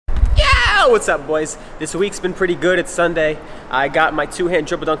Yo, what's up, boys? This week's been pretty good. It's Sunday. I got my two-hand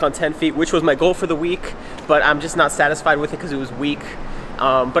dribble dunk on 10 feet, which was my goal for the week, but I'm just not satisfied with it because it was weak.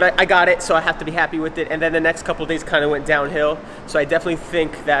 But I got it, so I have to be happy with it. And then the next couple of days kind of went downhill. So I definitely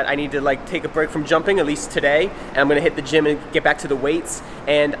think that I need to like take a break from jumping, at least today. And I'm gonna hit the gym and get back to the weights.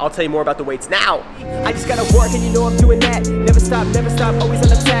 And I'll tell you more about the weights now. I just gotta work and you know I'm doing that. Never stop, always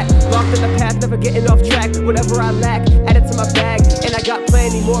on attack. Locked in the path, never getting off track. Whatever I lack, add it to my bag. And I got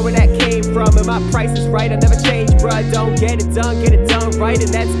plenty more where that came from. And my price is right, I never change, bruh. Don't get it done right.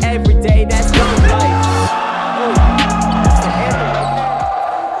 And that's every day, that's young life.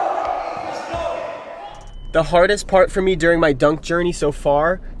 The hardest part for me during my dunk journey so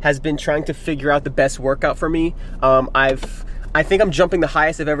far has been trying to figure out the best workout for me. I think I'm jumping the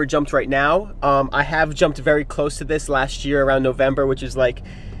highest I've ever jumped right now. I have jumped very close to this last year around November, which is like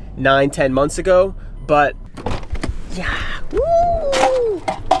 9-10 months ago, but yeah, woo!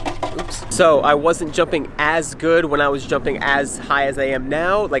 Oops. So I wasn't jumping as good when I was jumping as high as I am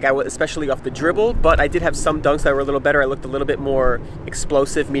now, like I was, especially off the dribble, but I did have some dunks that were a little better. I looked a little bit more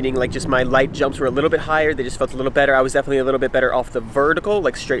explosive, meaning like just my light jumps were a little bit higher. They just felt a little better. I was definitely a little bit better off the vertical,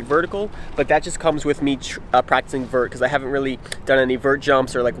 like straight vertical, but that just comes with me practicing vert, because I haven't really done any vert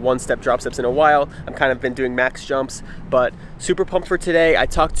jumps or like one-step drop steps in a while. I'm kind of been doing max jumps, but super pumped for today. I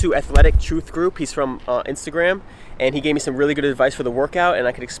talked to Athletic Truth Group. He's from Instagram, and he gave me some really good advice for the workout, and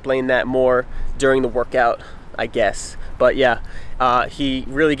I could explain that more during the workout, I guess. But yeah, he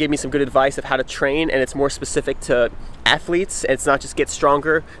really gave me some good advice of how to train, and it's more specific to athletes. It's not just get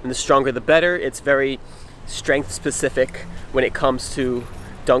stronger, and the stronger the better. It's very strength specific when it comes to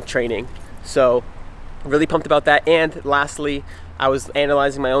dunk training. So really pumped about that. And lastly, I was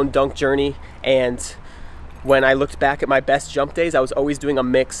analyzing my own dunk journey, and when I looked back at my best jump days, I was always doing a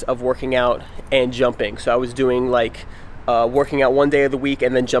mix of working out and jumping. So I was doing like working out one day of the week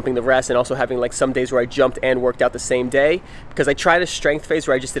and then jumping the rest, and also having like some days where I jumped and worked out the same day, because I tried a strength phase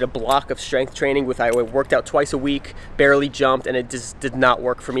where I just did a block of strength training with, I worked out twice a week, barely jumped, and it just did not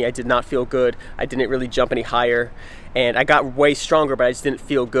work for me. I did not feel good. I didn't really jump any higher, and I got way stronger, but I just didn't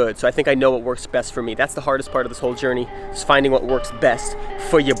feel good. So I think I know what works best for me. That's the hardest part of this whole journey, is finding what works best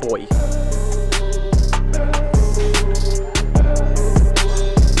for your boy.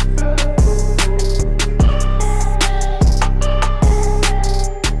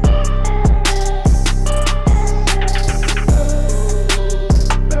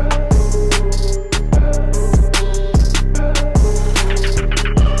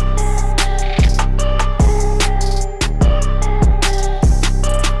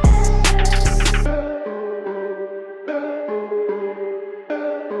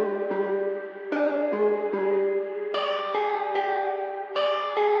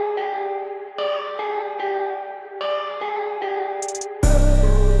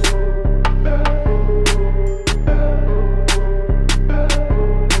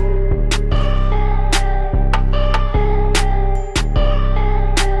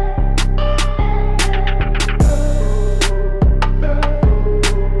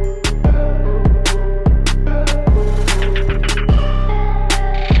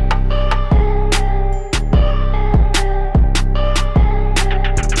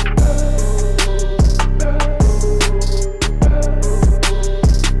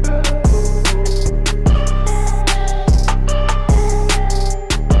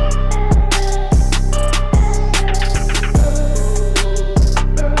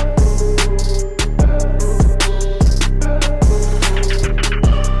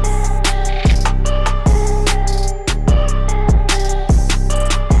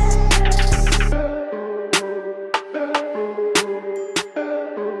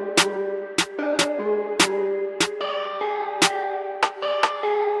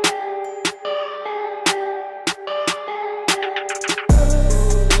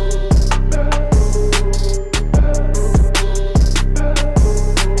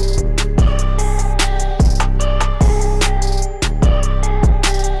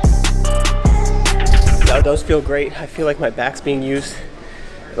 Those feel great. I feel like my back's being used,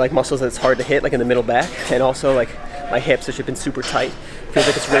 like muscles that's hard to hit, like in the middle back, and also like my hips, which have been super tight. Feels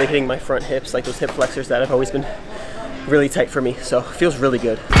like it's really hitting my front hips, like those hip flexors that have always been really tight for me. So it feels really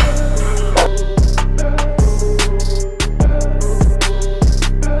good.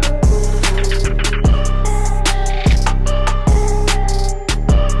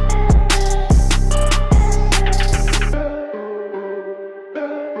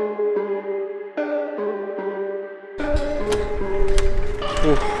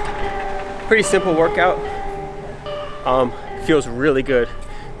 Ooh. Pretty simple workout. Feels really good.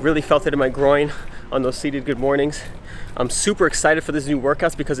 Really felt it in my groin on those seated good mornings. I'm super excited for this new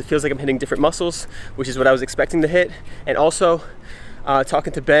workouts because it feels like I'm hitting different muscles, which is what I was expecting to hit. And also,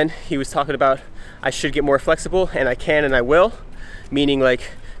 talking to Ben, he was talking about I should get more flexible, and I can and I will. Meaning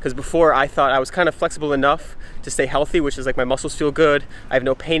like, because before I thought I was kind of flexible enough to stay healthy, which is like my muscles feel good, I have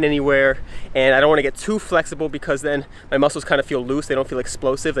no pain anywhere, and I don't want to get too flexible because then my muscles kind of feel loose, they don't feel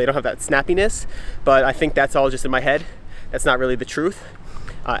explosive, they don't have that snappiness. But I think that's all just in my head. That's not really the truth,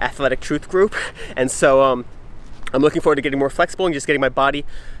 athletic truth group. And so I'm looking forward to getting more flexible and just getting my body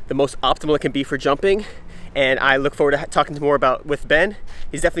the most optimal it can be for jumping. And I look forward to talking more about with Ben.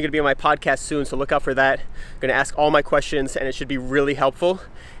 He's definitely gonna be on my podcast soon, so look out for that. I'm gonna ask all my questions and it should be really helpful.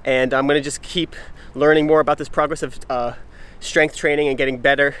 And I'm gonna just keep learning more about this progress of strength training and getting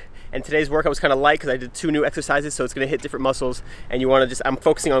better. And today's workout was kind of light because I did 2 new exercises, so it's gonna hit different muscles. And you wanna I'm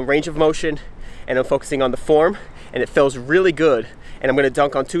focusing on range of motion and I'm focusing on the form, and it feels really good. And I'm gonna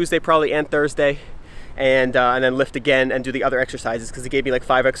dunk on Tuesday probably and Thursday. And then lift again and do the other exercises because he gave me like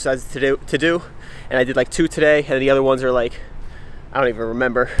 5 exercises to do, and I did like 2 today, and the other ones are like, I don't even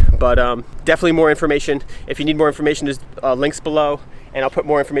remember. But definitely more information. If you need more information, there's links below, and I'll put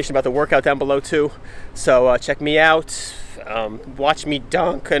more information about the workout down below too. So check me out, watch me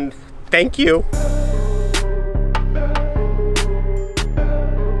dunk, and thank you.